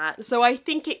read that. So I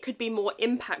think it could be more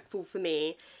impactful for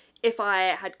me if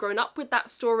I had grown up with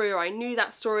that story, or I knew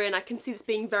that story, and I can see this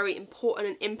being very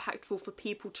important and impactful for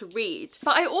people to read.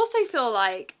 But I also feel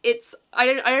like it's, I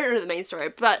don't know the main story,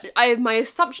 but my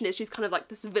assumption is she's kind of like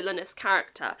this villainous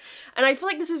character. And I feel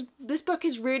like this book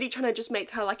is really trying to just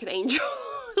make her like an angel.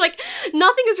 Like,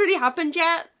 nothing has really happened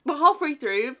yet. We're halfway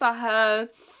through for her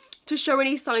to show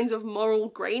any signs of moral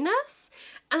greyness.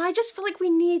 And I just feel like we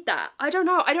need that. I don't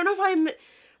know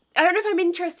if I'm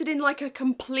interested in like a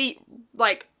complete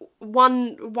like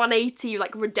 180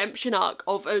 like redemption arc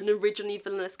of an originally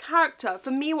villainous character.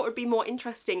 For me, what would be more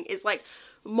interesting is like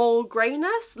moral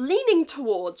greyness, leaning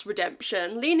towards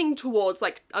redemption, leaning towards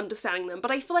like understanding them, but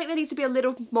I feel like there needs to be a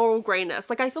little moral greyness.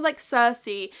 Like, I feel like Circe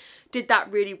did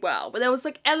that really well, but there was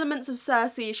like elements of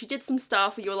Circe, she did some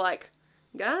stuff where you're like,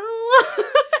 girl.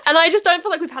 And I just don't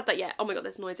feel like we've had that yet. Oh my god,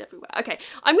 there's noise everywhere. Okay,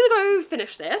 I'm gonna go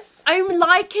finish this. I'm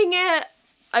liking it.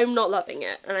 I'm not loving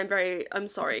it, and I'm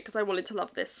sorry, because I wanted to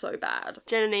love this so bad.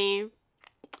 Jananie,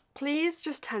 please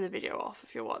just turn the video off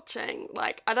if you're watching.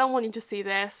 Like, I don't want you to see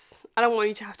this. I don't want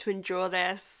you to have to endure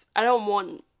this. I don't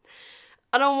want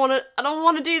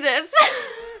to do this.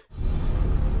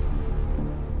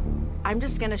 I'm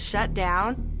just gonna shut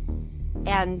down,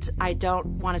 and I don't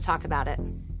want to talk about it.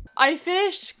 I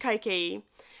finished Kaikeyi.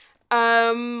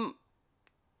 I'm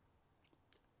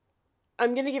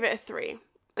gonna give it a 3.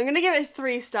 I'm gonna give it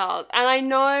 3 stars, and I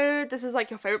know this is like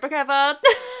your favorite book ever, and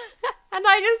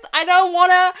I don't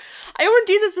wanna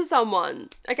do this to someone,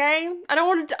 okay?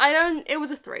 It was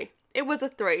a 3. It was a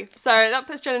 3. So that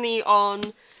puts Jananie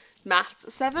on maths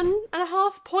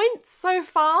 7.5 points so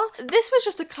far. This was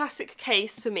just a classic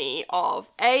case for me of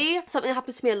something that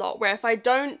happens to me a lot where if I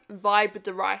don't vibe with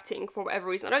the writing for whatever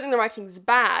reason, I don't think the writing is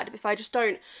bad, but if I just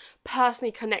don't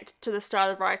personally connect to the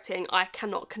style of writing, I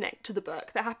cannot connect to the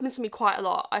book. That happens to me quite a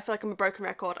lot. I feel like I'm a broken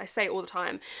record. I say it all the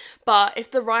time. But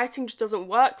if the writing just doesn't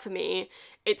work for me,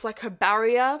 it's like a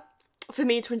barrier for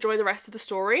me to enjoy the rest of the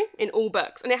story in all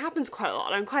books. And it happens quite a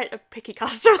lot. I'm quite a picky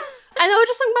customer. And there was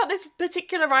just something about this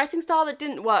particular writing style that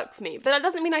didn't work for me. But that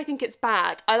doesn't mean I think it's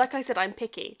bad. Like I said, I'm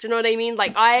picky. Do you know what I mean?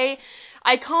 Like I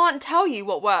can't tell you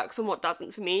what works and what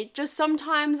doesn't for me. Just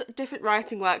sometimes different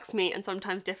writing works for me and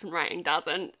sometimes different writing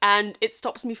doesn't. And it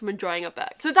stops me from enjoying a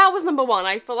book. So that was number one.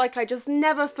 I feel like I just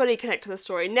never fully connect to the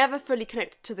story, never fully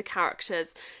connected to the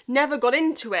characters, never got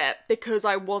into it because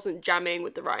I wasn't jamming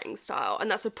with the writing style.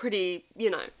 And that's a pretty, you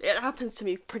know, it happens to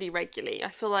me pretty regularly. I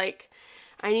feel like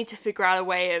I need to figure out a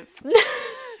way of...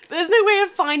 There's no way of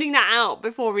finding that out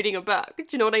before reading a book. Do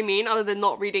you know what I mean? Other than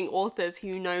not reading authors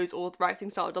who knows all the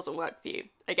writing style doesn't work for you,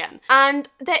 again. And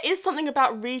there is something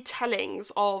about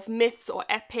retellings of myths or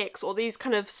epics or these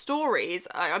kind of stories.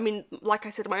 I mean, like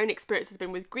I said, my own experience has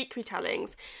been with Greek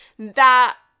retellings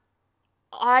that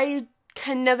I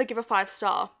can never give a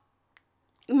 5-star.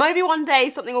 Maybe one day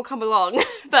something will come along,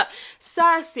 but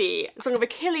Circe, Song of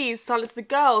Achilles, Silence of the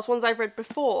Girls, ones I've read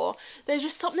before, there's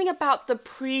just something about the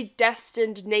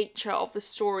predestined nature of the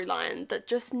storyline that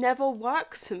just never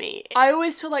works for me. I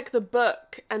always feel like the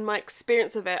book and my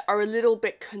experience of it are a little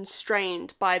bit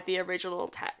constrained by the original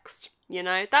text. You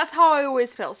know, that's how I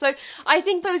always feel. So I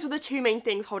think those were the two main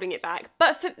things holding it back.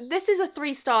 But this is a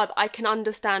 3-star that I can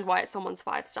understand why it's someone's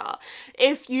 5-star.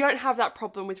 If you don't have that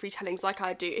problem with retellings like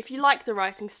I do, if you like the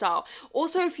writing style,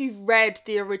 also if you've read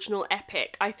the original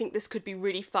epic, I think this could be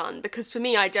really fun because for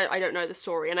me, I don't know the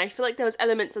story, and I feel like there was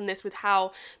elements in this with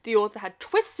how the author had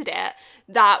twisted it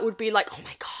that would be like, oh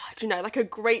my god, you know, like a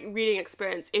great reading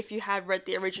experience if you had read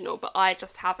the original, but I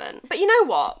just haven't. But you know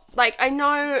what? Like I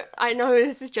know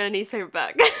this is Jananie's favourite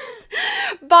book,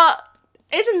 but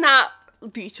isn't that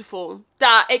beautiful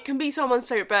that it can be someone's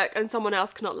favourite book and someone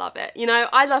else cannot love it? You know,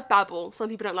 I love Babel, some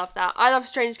people don't love that. I love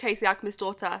Strange Case of the Alchemist's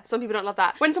Daughter, some people don't love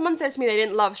that. When someone says to me they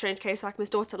didn't love Strange Case of the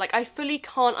Alchemist's Daughter, like I fully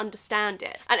can't understand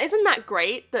it. And isn't that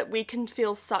great that we can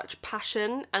feel such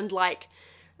passion and like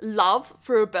love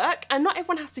for a book, and not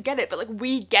everyone has to get it, but like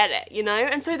we get it, you know?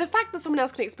 And so the fact that someone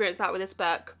else can experience that with this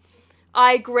book,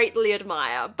 I greatly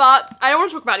admire. But I don't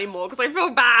want to talk about it anymore because I feel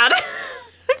bad.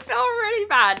 I feel really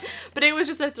bad. But it was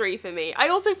just a 3 for me. I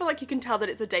also feel like you can tell that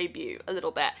it's a debut a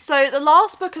little bit. So the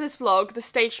last book of this vlog, The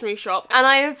Stationery Shop, and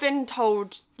I have been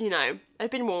told, you know,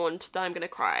 I've been warned that I'm gonna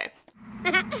cry.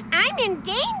 I'm in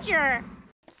danger!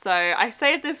 So I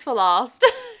saved this for last.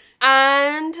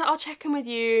 And I'll check in with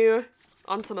you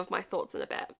on some of my thoughts in a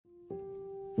bit.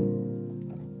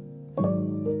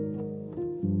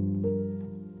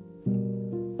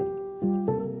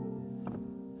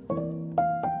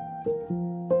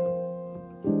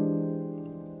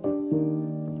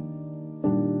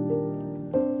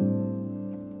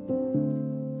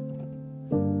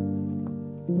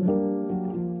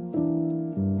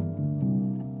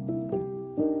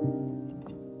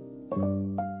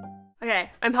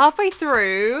 Okay, I'm halfway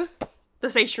through The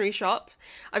Stationery Shop.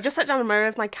 I've just sat down and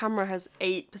realized my camera has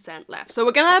 8% left. So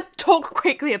we're gonna talk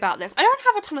quickly about this. I don't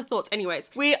have a ton of thoughts anyways.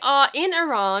 We are in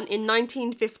Iran in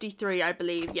 1953, I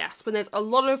believe, yes, when there's a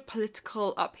lot of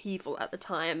political upheaval at the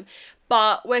time.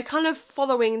 But we're kind of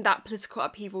following that political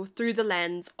upheaval through the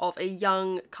lens of a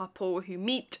young couple who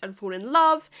meet and fall in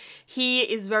love. He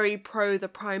is very pro the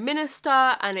Prime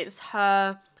Minister, and it's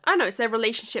her, I don't know, it's their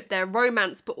relationship, their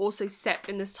romance, but also set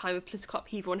in this time of political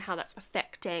upheaval and how that's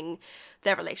affecting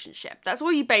their relationship. That's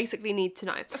all you basically need to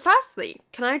know. But firstly,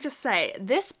 can I just say,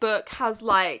 this book has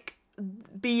like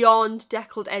beyond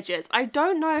deckled edges. I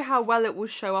don't know how well it will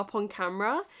show up on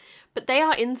camera, but they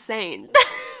are insane.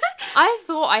 I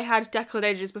thought I had deckled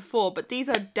edges before, but these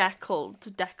are deckled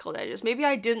edges. Maybe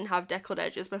I didn't have deckled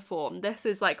edges before. This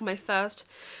is like my first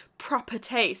proper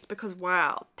taste because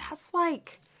wow, that's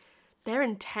like, they're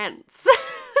intense.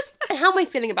 And how am I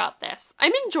feeling about this?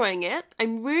 I'm enjoying it.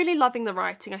 I'm really loving the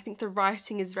writing. I think the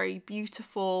writing is very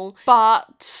beautiful,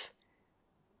 but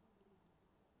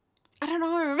I don't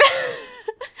know.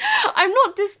 I'm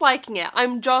not disliking it.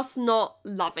 I'm just not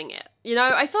loving it. You know,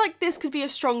 I feel like this could be a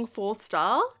strong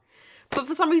 4-star, but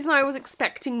for some reason I was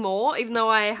expecting more, even though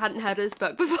I hadn't heard of this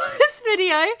book before this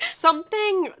video.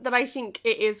 Something that I think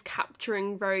it is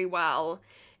capturing very well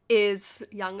is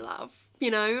young love. You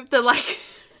know, the like,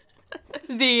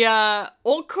 the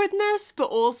awkwardness, but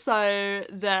also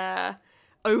the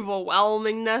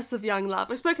overwhelmingness of young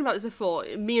love. I've spoken about this before.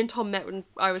 Me and Tom met when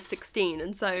I was 16,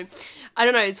 and so I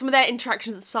don't know, some of their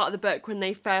interactions at the start of the book when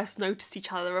they first noticed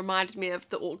each other reminded me of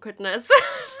the awkwardness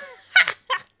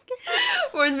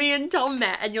when me and Tom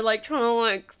met, and you're like trying to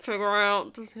like figure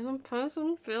out, does the other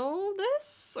person feel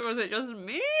this or is it just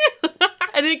me?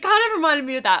 And it kind of reminded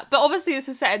me of that. But obviously this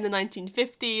is set in the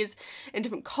 1950s in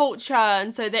different culture,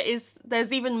 and so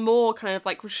there's even more kind of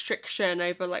like restriction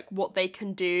over like what they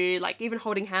can do. Like even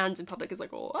holding hands in public is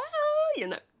like, oh, you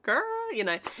know, girl, you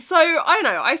know. So I don't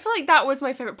know, I feel like that was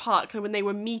my favourite part, kind of when they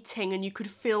were meeting and you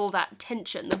could feel that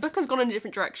tension. The book has gone in a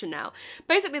different direction now.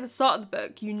 Basically at the start of the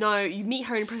book, you know, you meet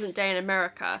her in present day in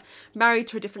America, married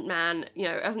to a different man, you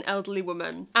know, as an elderly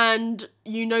woman, and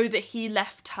you know that he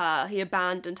left her, he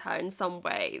abandoned her in some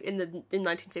way in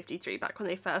 1953, back when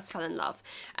they first fell in love,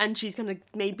 and she's gonna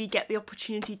maybe get the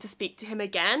opportunity to speak to him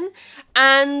again.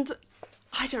 And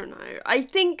I don't know, I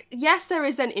think, yes, there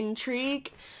is then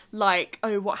intrigue, like,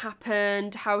 oh, what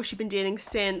happened, how has she been dealing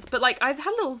since, but like, I've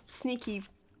had a little sneaky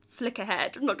flick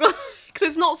ahead, I'm not gonna, because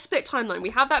it's not split timeline.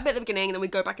 We have that bit at the beginning and then we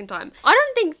go back in time. I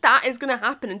don't think that is gonna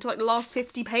happen until like the last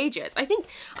 50 pages. I think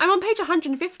I'm on page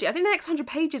 150. I think the next 100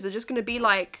 pages are just gonna be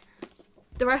like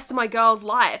the rest of my girl's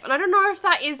life, and I don't know if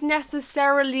that is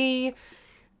necessarily,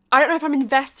 I don't know if I'm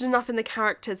invested enough in the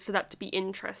characters for that to be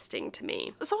interesting to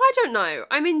me. So I don't know.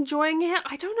 I'm enjoying it.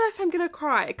 I don't know if I'm gonna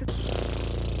cry, because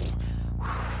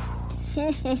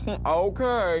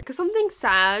Okay. because something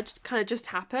sad kind of just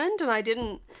happened,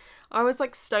 and I was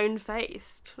like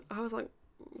stone-faced. I was like,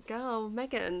 girl,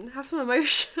 Megan, have some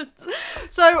emotions.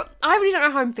 So I really don't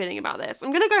know how I'm feeling about this.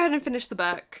 I'm gonna go ahead and finish the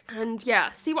book and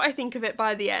yeah, see what I think of it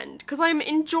by the end, because I'm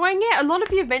enjoying it. A lot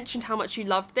of you have mentioned how much you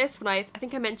loved this when I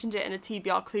think I mentioned it in a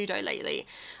TBR Cluedo lately,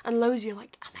 and loads of you are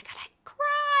like, oh my god, I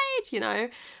cried, you know.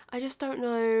 I just don't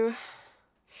know.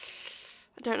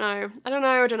 I don't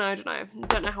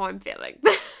know how I'm feeling.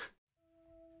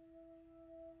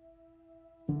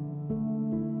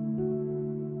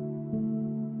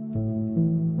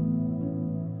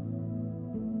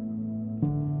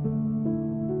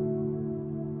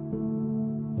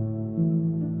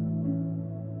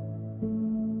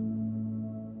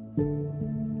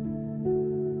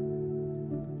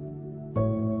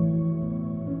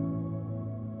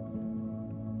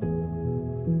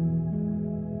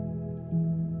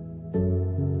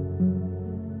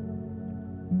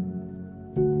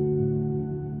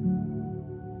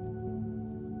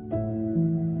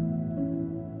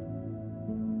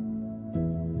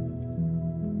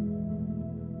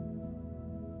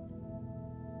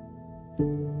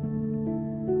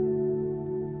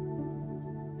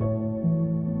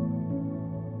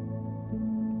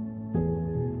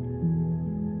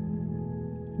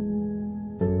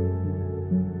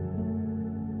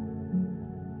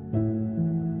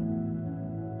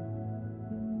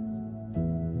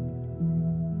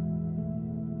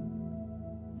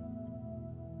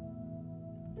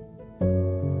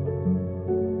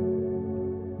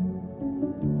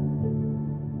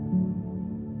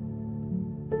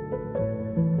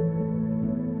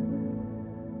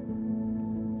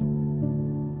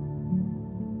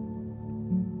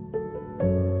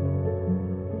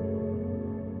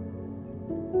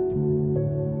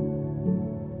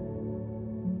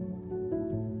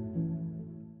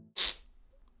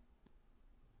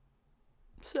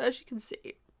 So as you can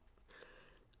see,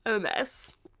 I'm a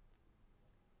mess.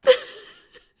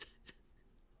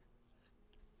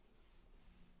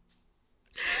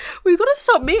 We've got to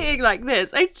stop meeting like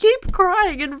this. I keep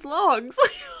crying in vlogs.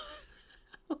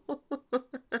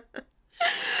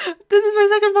 This is my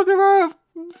second vlog in a row I've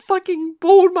fucking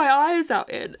bawled my eyes out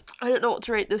in. I don't know what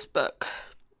to rate this book.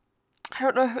 I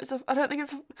don't know if it's a, I don't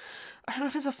know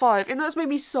if it's a 5. Even though it's made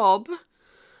me sob,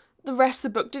 the rest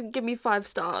of the book didn't give me 5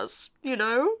 stars, you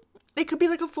know? It could be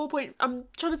like a 4 point, I'm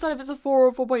trying to decide if it's a 4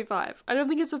 or 4.5. I don't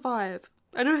think it's a 5.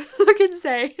 I don't look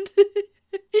insane.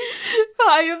 But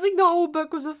I don't think the whole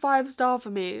book was a 5-star for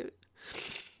me.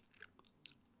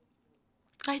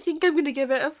 I think I'm gonna give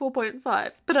it a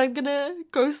 4.5, but I'm gonna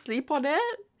go sleep on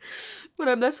it when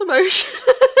I'm less emotional.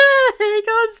 I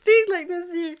can't speak like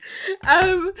this, you.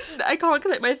 I can't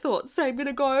collect my thoughts, so I'm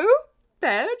gonna go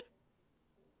bed.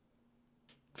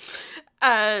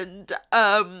 And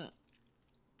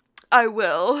I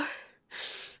will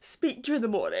speak to you in the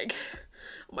morning.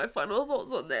 My final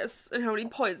thoughts on this and how many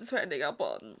points we're ending up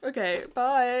on. Okay,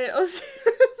 bye. I'll see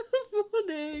you in the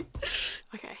morning.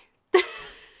 Okay.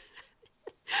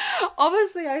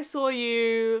 Obviously, I saw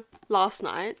you last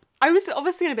night. I was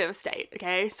obviously in a bit of a state,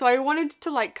 okay? So I wanted to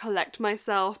like collect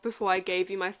myself before I gave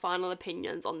you my final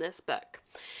opinions on this book.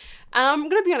 And I'm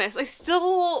gonna be honest,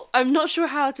 I'm not sure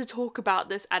how to talk about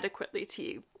this adequately to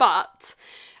you, but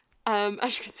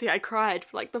as you can see, I cried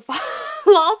for like the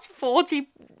last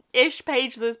 40-ish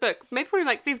pages of this book, maybe probably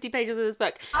like 50 pages of this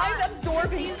book. I'm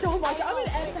absorbing so much. I'm an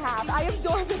empath. I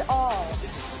absorb it all.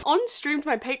 On stream to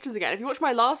my patrons again, if you watch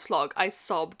my last vlog, I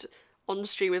sobbed on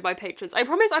stream with my patrons. I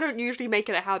promise I don't usually make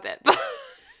it a habit, but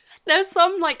there's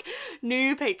some like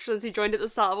new patrons who joined at the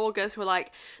start of August who were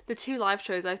like, the 2 live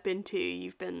shows I've been to,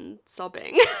 you've been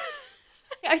sobbing.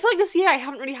 I feel like this year I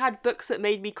haven't really had books that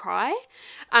made me cry,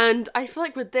 and I feel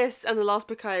like with this and the last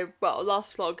book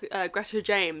last vlog, Greta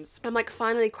James, I'm like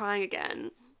finally crying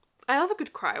again. I love a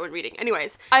good cry when reading.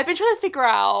 Anyways, I've been trying to figure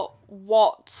out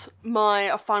what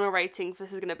my final rating for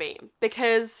this is gonna be,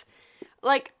 because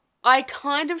like I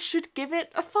kind of should give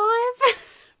it a 5,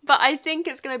 but I think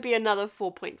it's gonna be another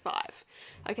 4.5.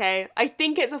 Okay, I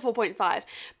think it's a 4.5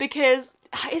 because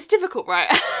it's difficult, right?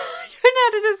 I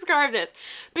don't know how to describe this,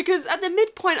 because at the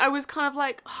midpoint I was kind of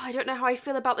like, oh, I don't know how I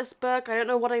feel about this book, I don't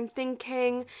know what I'm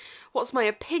thinking, what's my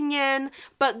opinion,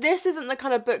 but this isn't the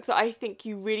kind of book that I think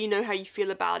you really know how you feel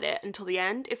about it until the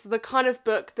end. It's the kind of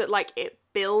book that like it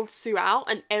builds throughout,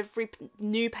 and every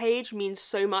new page means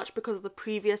so much because of the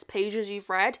previous pages you've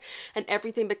read, and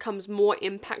everything becomes more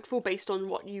impactful based on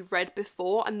what you've read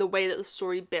before and the way that the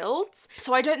story builds.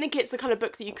 So I don't think it's the kind of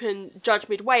book that you can judge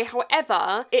midway.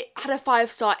 However, it had a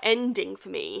 5-star ending for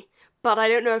me, but I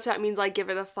don't know if that means I give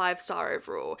it a 5-star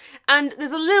overall. And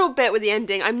there's a little bit with the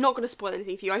ending. I'm not going to spoil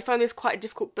anything for you. I find this quite a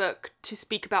difficult book to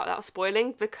speak about without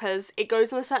spoiling, because it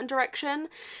goes in a certain direction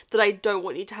that I don't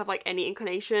want you to have like any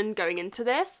inclination going into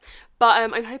this.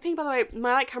 But I'm hoping, by the way,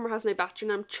 my like camera has no battery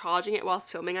and I'm charging it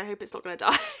whilst filming. I hope it's not going to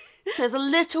die. There's a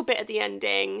little bit at the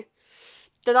ending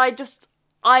that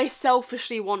I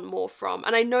selfishly want more from,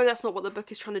 and I know that's not what the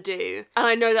book is trying to do, and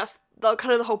I know that's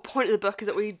kind of the whole point of the book, is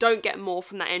that we don't get more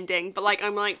from that ending, but like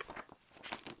I'm like,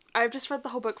 I've just read the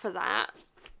whole book for that.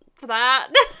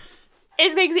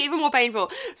 It makes it even more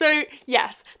painful. So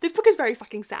yes, this book is very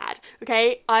fucking sad,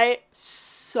 okay? I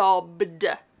sobbed.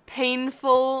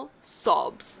 Painful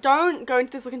sobs. Don't go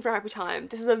into this looking for a happy time.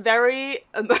 This is a very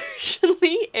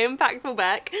emotionally impactful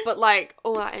book, but like,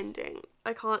 all that ending,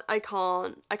 I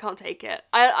can't take it.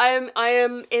 I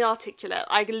am inarticulate.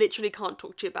 I literally can't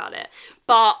talk to you about it.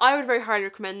 But I would very highly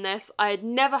recommend this. I had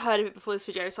never heard of it before this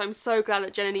video, so I'm so glad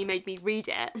that Jananie made me read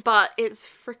it. But it's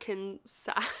freaking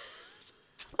sad.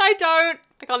 I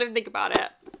can't even think about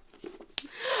it.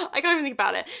 I can't even think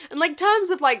about it. And like, in terms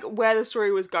of like where the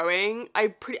story was going,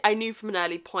 I knew from an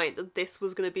early point that this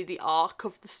was going to be the arc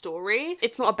of the story.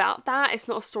 It's not about that. It's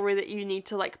not a story that you need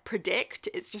to like predict.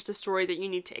 It's just a story that you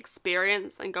need to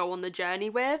experience and go on the journey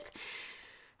with.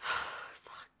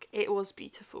 Fuck, it was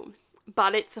beautiful.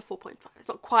 But it's a 4.5. It's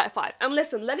not quite a 5. And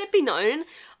listen, let it be known,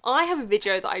 I have a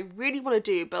video that I really want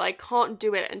to do, but I can't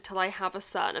do it until I have a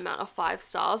certain amount of 5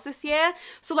 stars this year.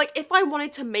 So like, if I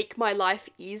wanted to make my life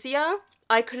easier,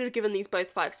 I could have given these both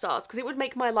 5 stars, because it would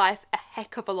make my life a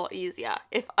heck of a lot easier.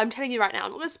 If I'm telling you right now,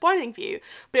 I'm not going to spoil anything for you,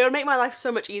 but it would make my life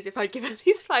so much easier if I'd given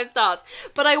these 5 stars.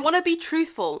 But I want to be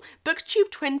truthful.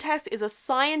 BookTube Twin Test is a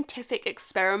scientific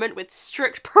experiment with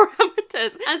strict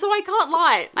parameters, and so I can't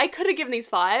lie. I could have given these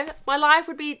 5. My life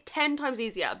would be 10 times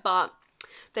easier, but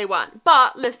they weren't.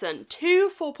 But listen, 2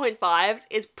 4.5s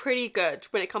is pretty good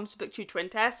when it comes to BookTube Twin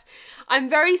Test. I'm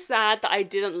very sad that I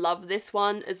didn't love this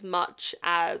one as much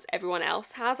as everyone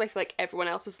else has. I feel like everyone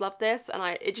else has loved this, and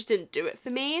it just didn't do it for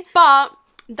me. But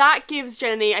that gives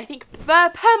Jananie, I think,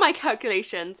 per my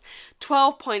calculations,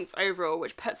 12 points overall,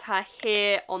 which puts her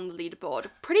here on the leaderboard.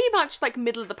 Pretty much like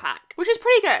middle of the pack, which is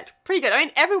pretty good. Pretty good. I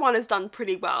mean, everyone has done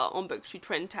pretty well on BookTube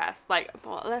Twin Test. Like,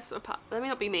 well, let me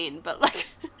not be mean, but like,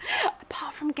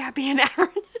 apart from Gabby and Aaron.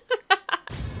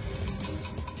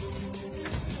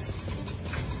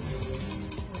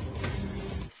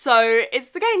 So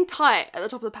it's getting tight at the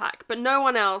top of the pack, but no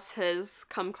one else has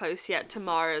come close yet to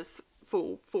Mara's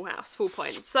full house, full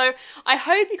points. So I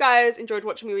hope you guys enjoyed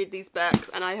watching me read these books,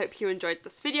 and I hope you enjoyed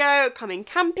this video, coming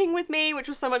camping with me, which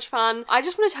was so much fun. I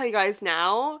just want to tell you guys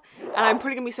now, and I'm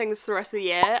probably gonna be saying this for the rest of the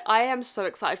year, I am so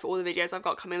excited for all the videos I've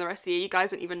got coming the rest of the year. You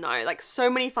guys don't even know, like, so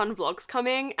many fun vlogs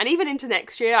coming, and even into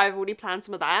next year, I've already planned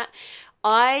some of that.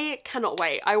 I cannot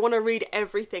wait. I want to read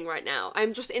everything right now.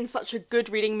 I'm just in such a good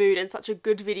reading mood and such a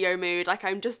good video mood. Like,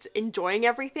 I'm just enjoying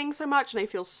everything so much, and I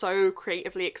feel so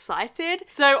creatively excited.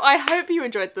 So I hope you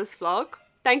enjoyed this vlog.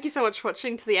 Thank you so much for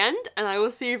watching to the end, and I will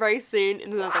see you very soon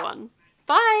in another one.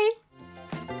 Bye!